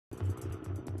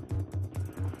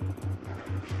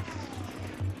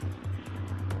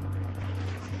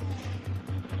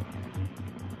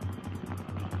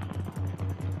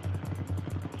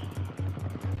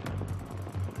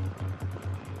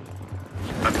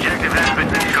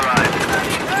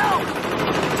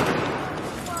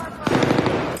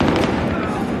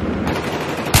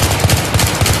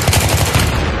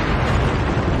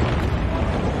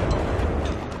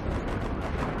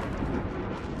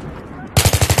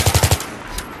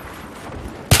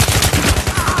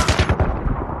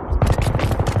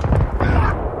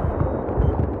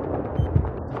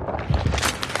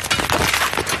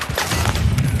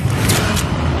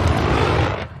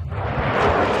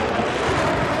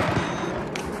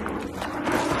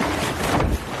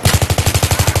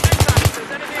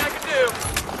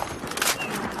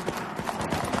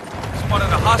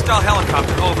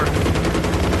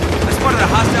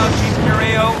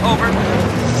over.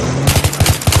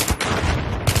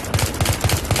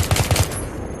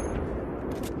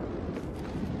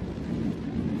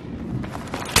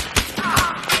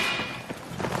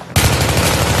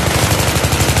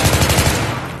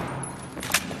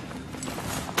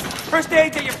 First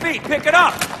aid's at your feet. Pick it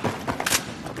up.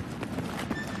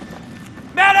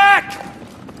 Medic!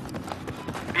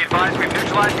 Be advised, we've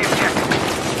neutralized the objective.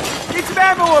 Need some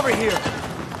ammo over here.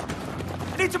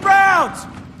 I need some rounds.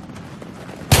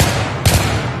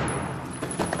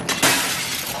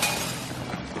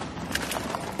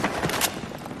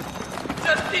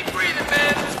 Just keep breathing,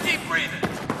 man. Just keep breathing.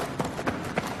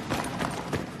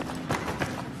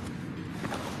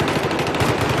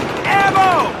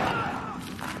 Ammo!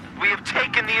 We have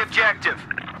taken the objective.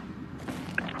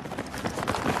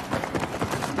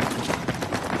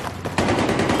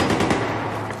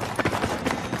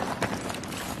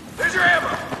 There's your ammo.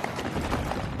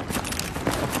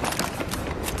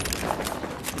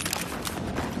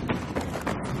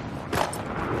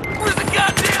 Where's the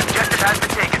goddamn objective has been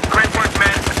taken? Great work,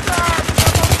 man.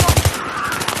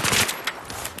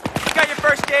 You got your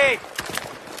first aid.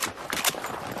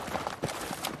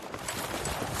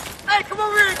 Hey, come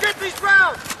over here and get these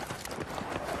rounds.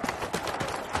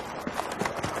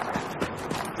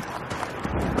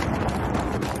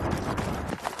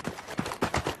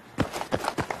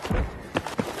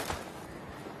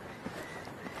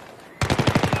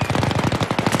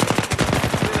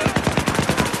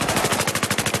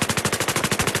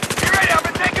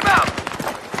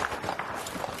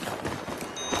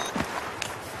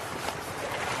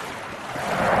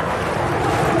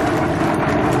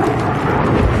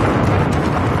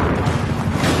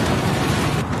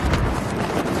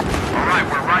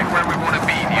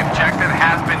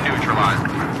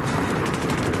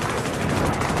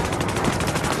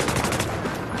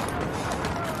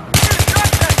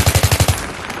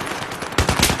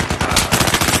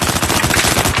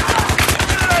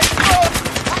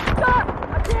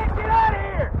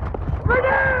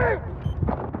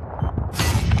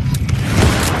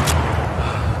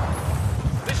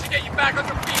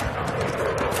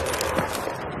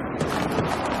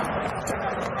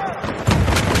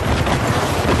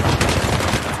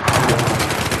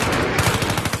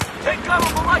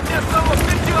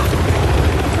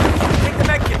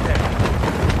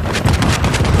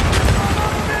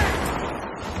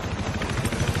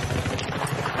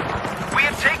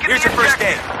 Here's your first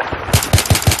aid.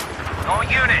 All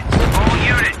units.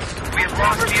 We have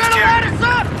lost the objective.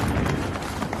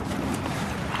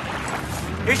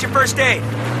 Here's your first aid.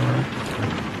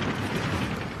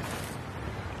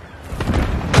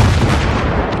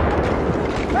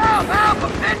 Help!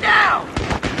 I'm pinned down!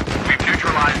 We've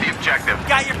neutralized the objective.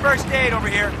 Got your first aid over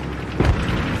here.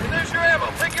 And there's your ammo.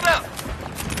 Pick it up.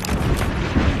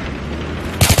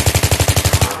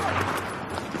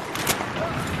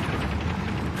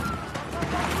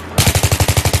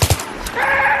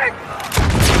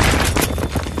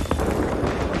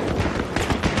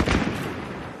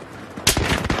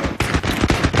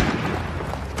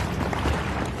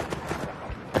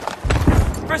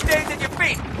 First aid's at your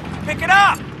feet. Pick it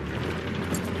up!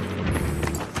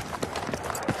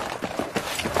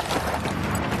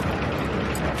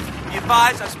 Be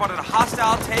advised, I spotted a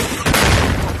hostile tank.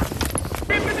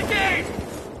 Keep in the game!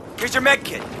 Here's your med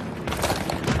kit.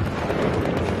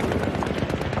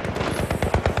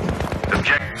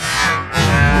 Objective.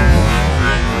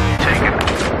 Taken.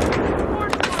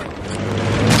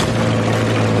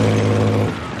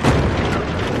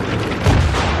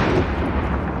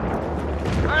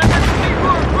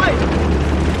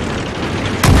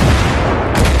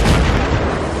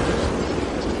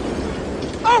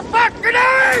 Oh, fuck!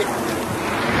 Grenade!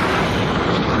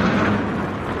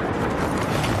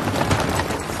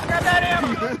 Grab that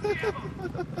ammo!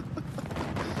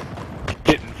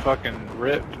 Getting fucking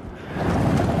ripped.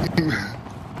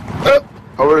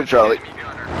 Over to Charlie.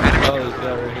 Oh, there's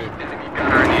that right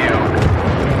here.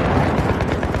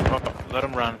 Oh, let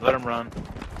him run, let him run.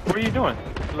 What are you doing?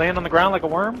 Laying on the ground like a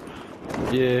worm?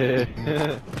 Yeah.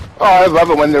 Oh, I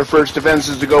love it when their first defense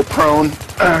is to go prone.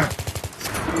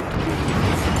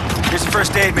 Here's your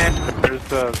first aid, man.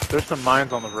 There's some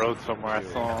mines on the road somewhere. I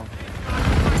saw them.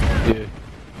 Yeah.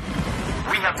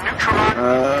 We have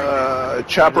neutralized.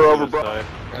 Chopper over, bro.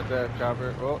 Got that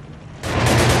chopper. Oh.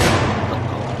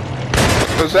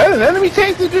 Was that an enemy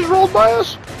tank that just rolled by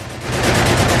us?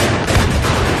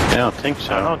 I don't think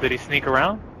so. I don't know. Did he sneak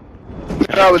around?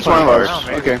 No, it's one of ours.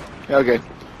 Around, Okay, okay.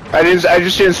 I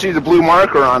just didn't see the blue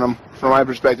marker on him from my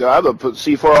perspective. I would put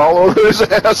C4 all over his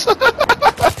ass.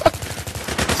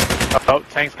 Oh,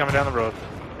 tanks coming down the road.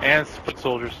 And foot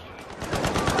soldiers.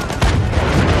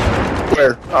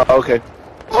 Where? Oh, okay.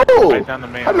 Oh! Right down the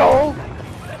main Hello!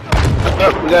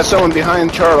 Oh, we got someone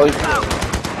behind Charlie.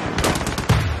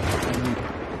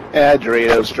 Yeah,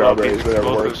 Doritos, strawberries,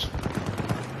 whatever works.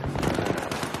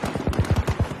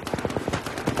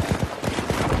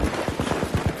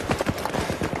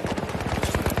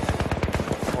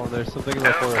 Oh, there's something in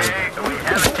the forest. Okay, we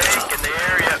have a tank in the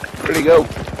area. Where'd he go?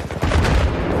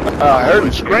 I heard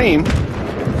him scream.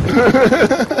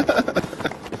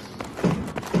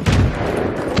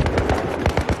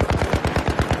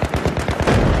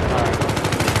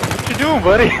 What you doing,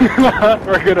 buddy?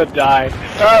 We're gonna die.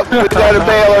 Oh, we got a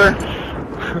bailer.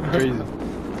 Crazy.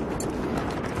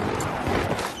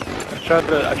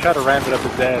 I tried to ram it up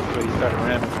his ass, but he started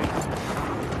ramming me.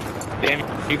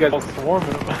 Damn, you guys all swarming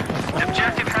him.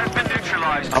 Objective has been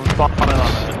neutralized. I'm spawning on it.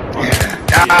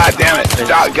 Ah, damn it.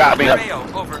 Doc got me.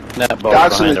 That ball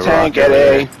Doc's was in behind the the tank rock at over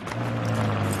A.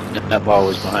 there. That ball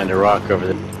was behind a rock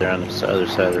over there on the other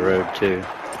side of the road too.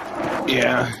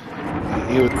 Yeah.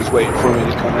 He was waiting for me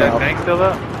to come Is that out. tank still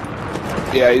up?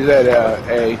 Yeah, he's at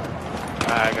A.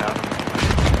 I got him.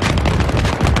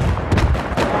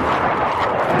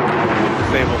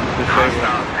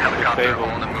 Helicopter Disabled.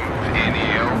 on the move in the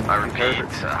AO. I repeat,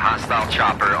 hostile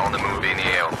chopper on the move in the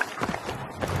AO.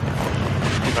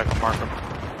 See if I can mark him.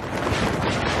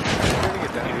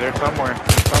 He's there somewhere.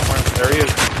 There he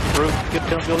is. Bruce, get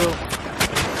down, Bill.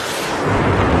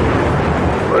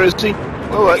 Where is he?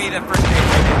 Oh, what? That first aid.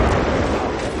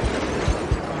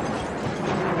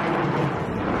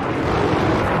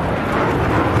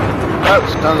 Oh,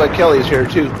 sounds like Kelly's here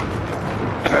too. We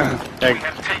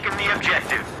have taken the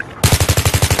objective.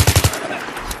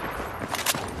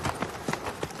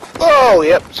 Oh,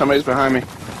 yep, somebody's behind me.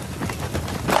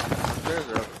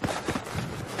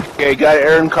 Okay, got an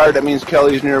Aaron card, that means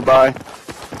Kelly's nearby.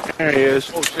 There he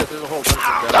is. Oh shit, there's a whole bunch of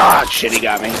guys. Ah, shit, he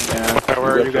got me. Yeah.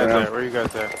 Where are you guys at? Where are you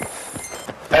guys at?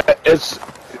 It's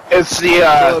the,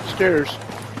 still upstairs.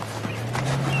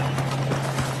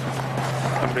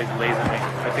 Somebody's lasing me.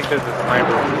 I think there's a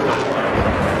sniper.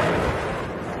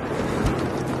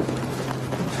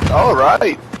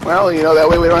 Alright. Well, you know, that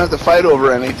way we don't have to fight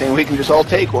over anything. We can just all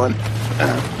take one. Oops.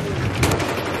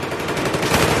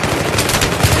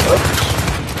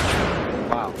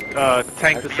 Wow.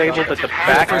 Tank disabled at the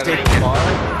back. Look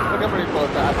how many people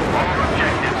are back.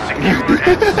 Objective secured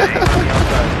and safe.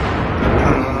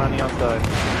 On the outside.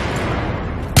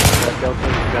 That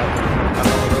Delta's got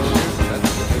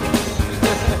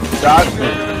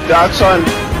Doc's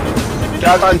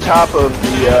on top of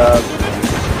the,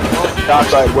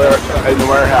 dockside in the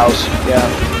warehouse. Yeah.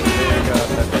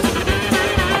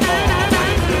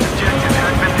 Objective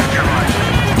has been neutralized.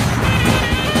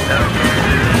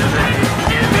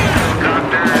 Okay,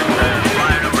 helicopter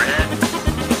flying overhead.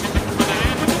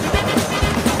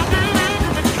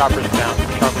 Chopper's down.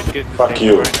 Chopper's getting Fuck disabled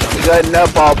you. right now. We got an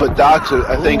up ball, but Doc's,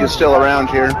 I think, is still around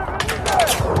here.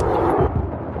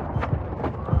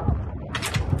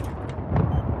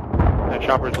 That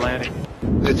chopper's landing.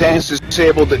 The tank's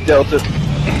disabled at Delta.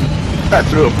 I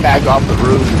threw a pack off the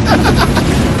roof.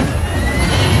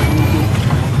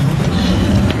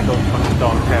 Those fucking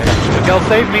dog tags. Miguel,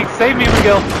 save me! Save me,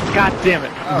 Miguel! God damn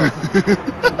it!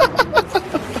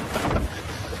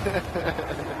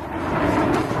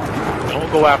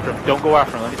 Don't go after him. Don't go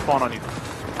after him. Let me spawn on you.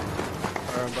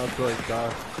 I'm about to like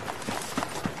die.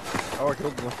 Oh, I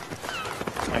killed one.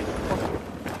 Nice.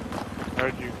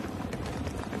 Heard you.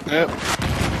 Yep.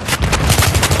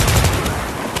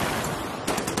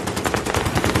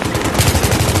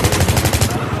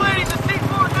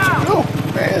 Oh,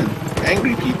 man.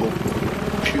 Angry people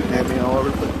shooting at me all over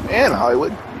the place. And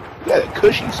Hollywood. You got a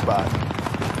cushy spot.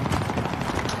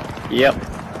 Yep.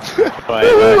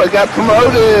 Ooh, I got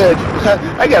promoted!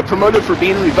 I got promoted for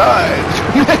being revived.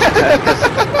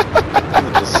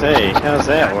 To say, how's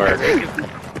that work?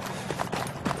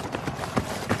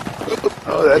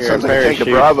 Oh, that Here, sounds like a tank of parachute.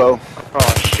 Bravo.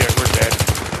 Oh shit, we're dead.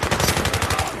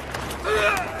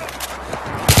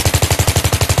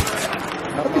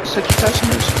 How big such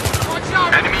customers?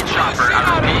 Enemy chopper, I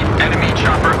repeat, enemy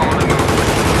chopper on the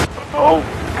move. Oh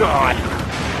god!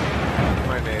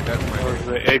 My name, that's my That was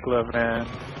name. the egg glove, man.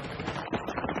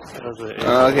 That was the egg.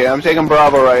 Okay, I'm taking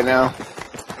Bravo right now.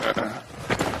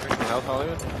 Anything else,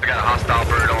 Hollywood? We got a hostile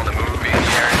bird on the move in the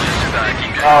area. Just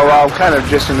keep Oh, well, I'm kind of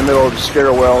just in the middle of the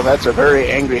stairwell. That's a very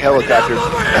angry helicopter.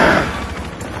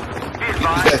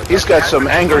 He's got some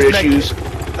anger issues.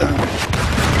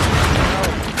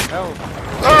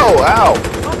 Oh, ow.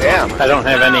 Damn. I don't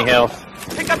have any health.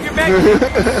 Pick up your bag.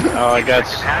 All I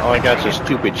got's a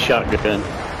stupid shotgun.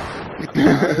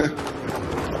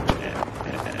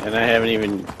 And I haven't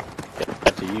even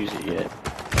got to use it yet.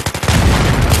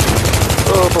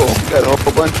 Oh, got a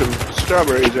whole bunch of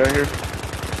strawberries out here.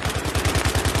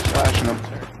 Slashing them.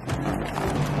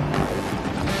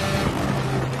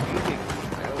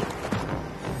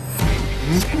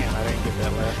 Damn, I didn't get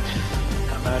that left.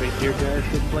 I'm out of here, guys.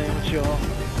 Good playing with y'all.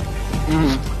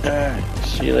 Alright,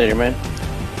 see you later, man.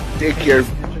 Take care.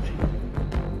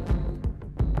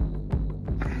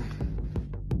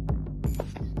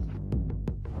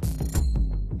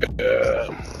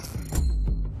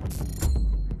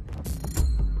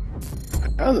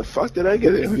 How the fuck did I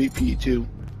get an MVP too?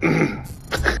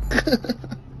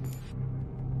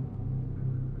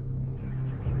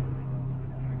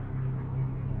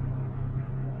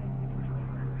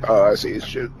 Oh, I see.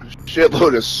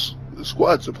 Shitload of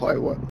squad supply. What?